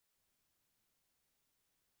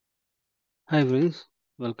Hi friends,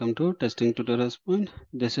 welcome to Testing Tutorials Point.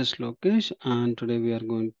 This is Lokesh and today we are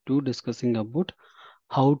going to discussing about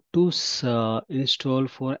how to install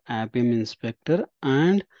for Appium Inspector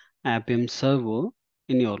and Appium Server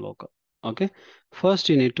in your local. Okay, first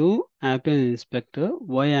you need to Appium Inspector.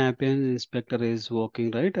 Why Appium Inspector is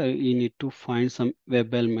working right? You need to find some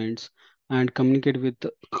web elements and communicate with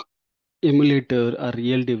the emulator or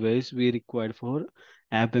real device we required for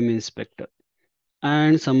Appium Inspector.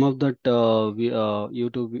 And some of that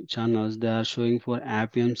YouTube channels they are showing for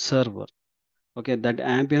Appium server. Okay, that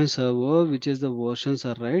Appium server, which is the versions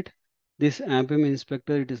are right. This Appium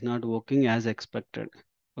inspector it is not working as expected.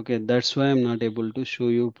 Okay, that's why I'm not able to show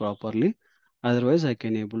you properly. Otherwise, I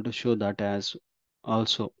can able to show that as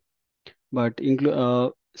also. But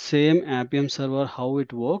include same Appium server how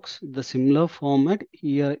it works, the similar format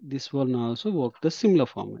here. This one also work the similar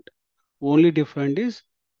format. Only different is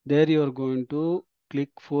there you are going to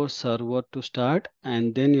click for server to start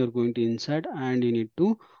and then you're going to insert and you need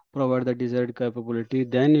to provide the desired capability.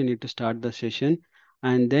 Then you need to start the session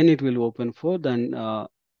and then it will open for then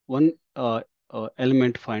one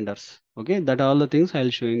element finders. Okay, that all the things I'll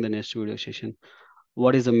show you in the next video session.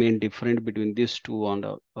 What is the main difference between these two and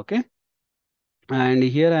all? Okay, and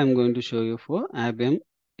here I'm going to show you for Appium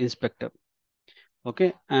inspector.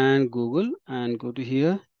 Okay, and Google and go to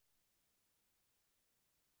here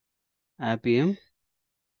Appium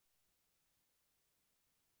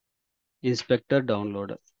inspector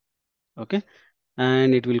downloader. Okay,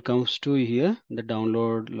 and it will comes to here the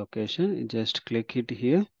download location. Just click it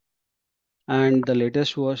here and the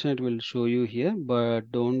latest version it will show you here,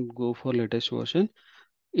 but don't go for latest version.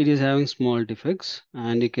 It is having small defects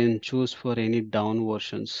and you can choose for any down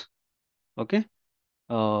versions. Okay,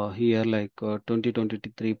 here like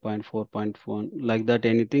 2023.4.1 like that,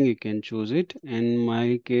 anything you can choose it. In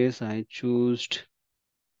my case I choose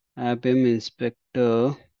Appium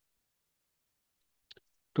inspector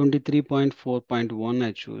 23.4.1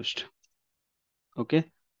 I choose. Okay,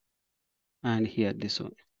 and here this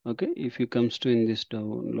one. Okay, if you comes to in this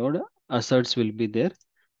download, asserts will be there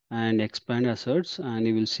and expand asserts and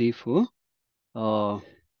you will see for uh,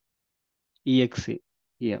 exe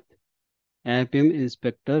here Appium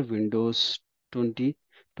inspector Windows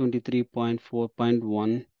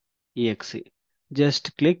 2023.4.1 exe.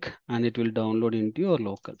 Just click and it will download into your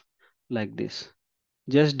local like this.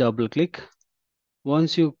 Just double click.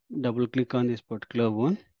 Once you double click on this particular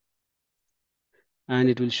one and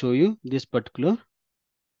it will show you this particular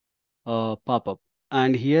pop-up,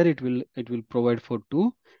 and here it will provide for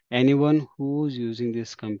two, anyone who's using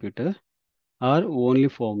this computer or only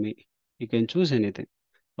for me. You can choose anything.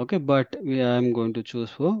 Okay, but I'm going to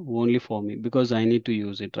choose for only for me because I need to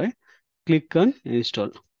use it, right? Click on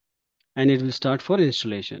install and it will start for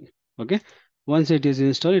installation. Okay, once it is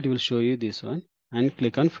installed it will show you this one and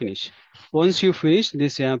click on finish. Once you finish,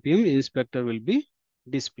 this Appium inspector will be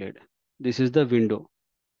displayed. This is the window.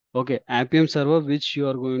 Okay, Appium server which you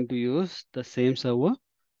are going to use the same server,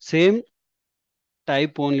 same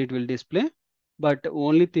type only it will display, but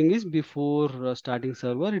only thing is before starting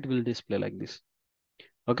server it will display like this.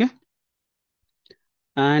 Okay,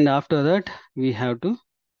 and after that we have to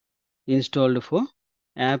install for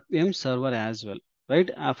Appium server as well,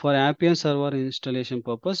 right? For Appium server installation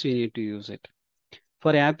purpose we need to use it.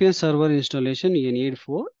 For Appium server installation you need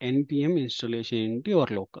for npm installation into your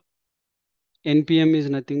local. Npm is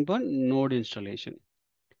nothing but node installation.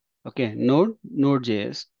 Okay,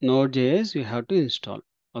 node.js you have to install.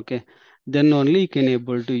 Okay, then only you can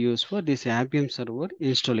able to use for this Appium server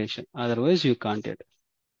installation, otherwise you can't it.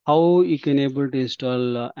 How you can able to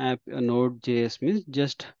install app node.js means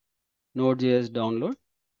just node.js download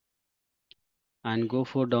and go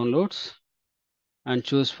for downloads and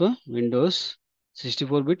choose for Windows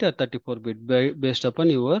 64-bit or 34-bit based upon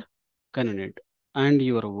your convenient and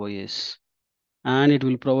your OS, and it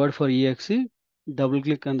will provide for exe. Double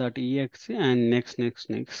click on that exe and next.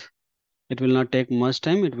 It will not take much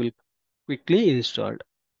time, it will quickly installed.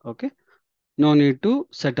 Okay, no need to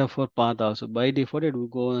set up for path also. By default it will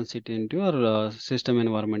go and sit into your system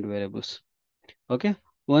environment variables. Okay,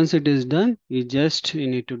 once it is done you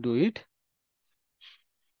need to do it,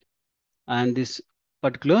 and this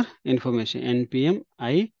particular information npm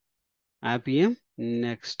I appium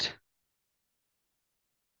next.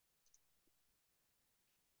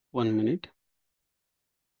 1 minute.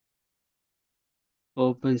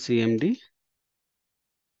 Open cmd.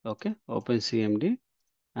 Okay, open cmd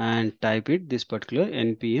and type it this particular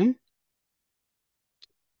npm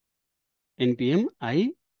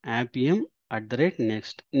I appium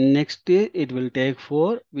 @next. Next it will take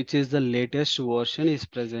for which is the latest version is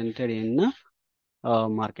presented in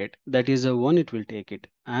market. That is the one it will take it.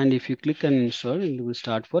 And if you click on install, it will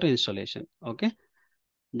start for installation. Okay.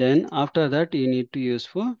 Then after that, you need to use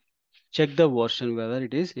for check the version whether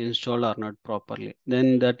it is installed or not properly.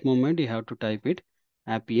 Then that moment you have to type it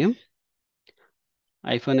appium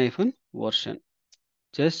version.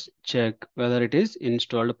 Just check whether it is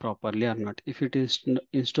installed properly or not. If it is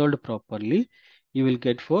installed properly, you will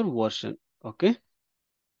get for version. Okay.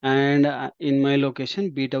 And in my location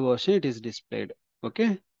beta version it is displayed.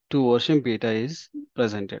 Okay. 2 version beta is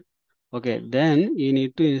presented. Okay. Then you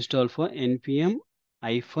need to install for npm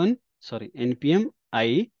I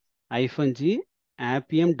hyphen g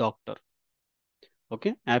appium doctor.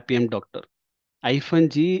 Okay. Appium doctor. Hyphen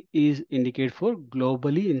G is indicate for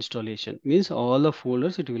globally installation, means all the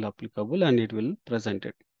folders it will applicable and it will present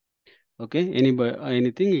it. Okay,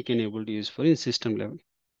 anything you can able to use for in system level.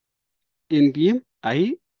 npm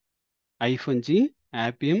I hyphen G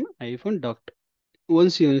appium hyphen doctor.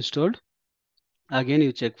 Once you installed, again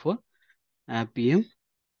you check for appium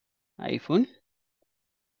hyphen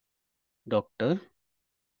doctor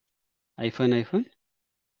hyphen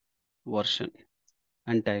version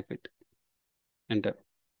and type it. Enter.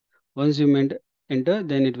 Once you enter,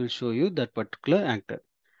 then it will show you that particular actor.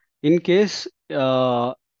 In case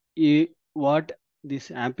what this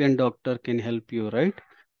Appium doctor can help you, right?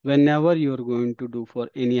 Whenever you are going to do for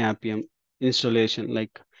any Appium installation,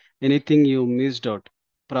 like anything you missed out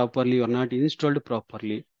properly or not installed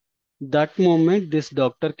properly, that moment this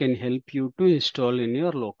doctor can help you to install in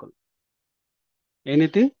your local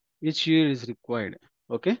anything which is required.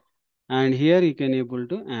 Okay, and here you can able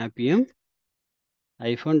to Appium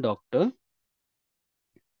hyphen doctor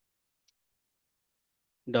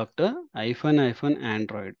hyphen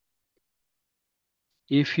Android.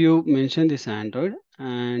 If you mention this Android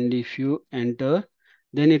and if you enter,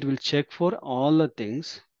 then it will check for all the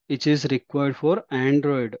things which is required for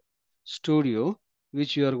Android Studio,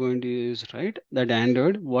 which you are going to use, right? That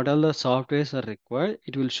Android, what all the softwares are required,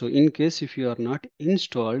 it will show. In case if you are not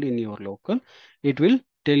installed in your local, it will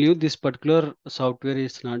tell you this particular software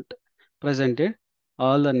is not presented.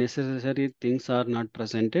 All the necessary things are not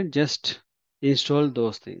presented. Just install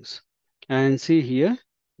those things. And see here,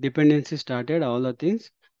 dependency started all the things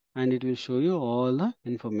and it will show you all the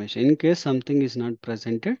information. In case something is not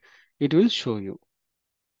presented, it will show you.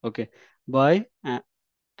 Okay. By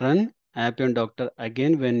run Appium Doctor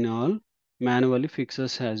again when all manually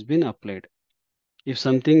fixes has been applied. If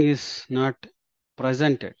something is not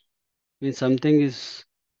presented, means something is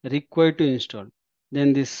required to install,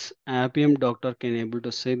 then this Appium Doctor can able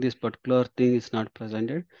to say this particular thing is not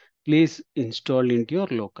presented. Please install into your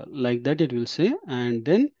local. Like that it will say, and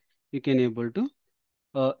then you can able to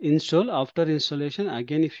install. After installation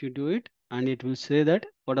again if you do it, and it will say that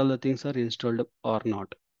what all the things are installed or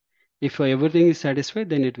not. If everything is satisfied,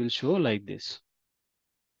 then it will show like this.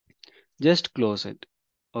 Just close it.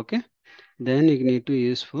 Okay, then you need to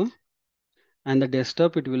use for, and the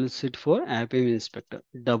desktop it will sit for Appium Inspector.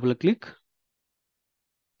 Double click.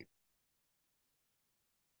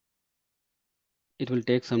 It will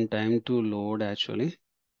take some time to load actually.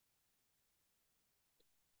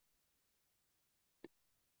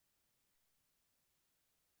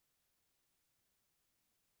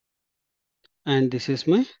 And this is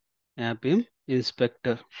my Appium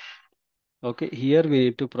Inspector. Okay, here we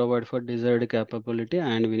need to provide for desired capability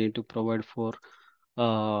and we need to provide for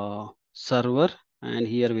server, and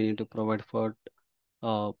here we need to provide for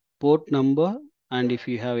port number, and if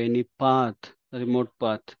you have any path, remote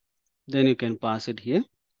path, then you can pass it here.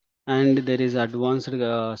 And there is advanced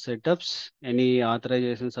setups, any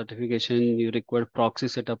authorization certification you require proxy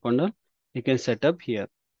setup and all, you can set up here.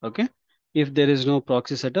 Okay, if there is no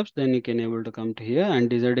proxy setups, then you can able to come to here, and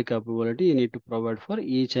desired capability you need to provide for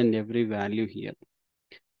each and every value here.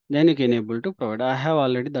 Then you can able to provide. I have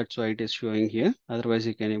already, that's why it is showing here. Otherwise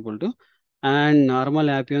you can able to. And normal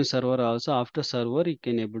Appium server also, after server you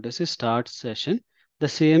can able to see start session. The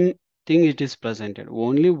same thing it is presented.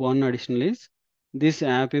 Only one additional is this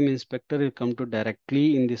Appium inspector will come to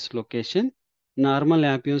directly in this location. Normal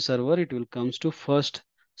Appium server it will comes to first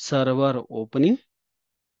server opening,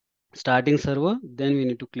 starting server. Then we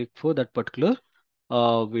need to click for that particular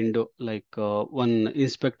window, like one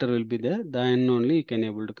inspector will be there, then only you can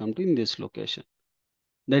able to come to in this location.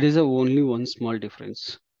 That is a only one small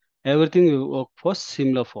difference. Everything will work for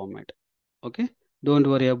similar format. Okay, don't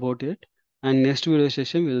worry about it. And next video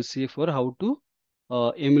session we'll see for how to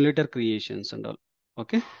emulator creations and all.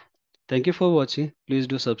 Okay, thank you for watching. Please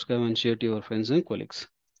do subscribe and share to your friends and colleagues.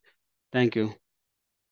 Thank you.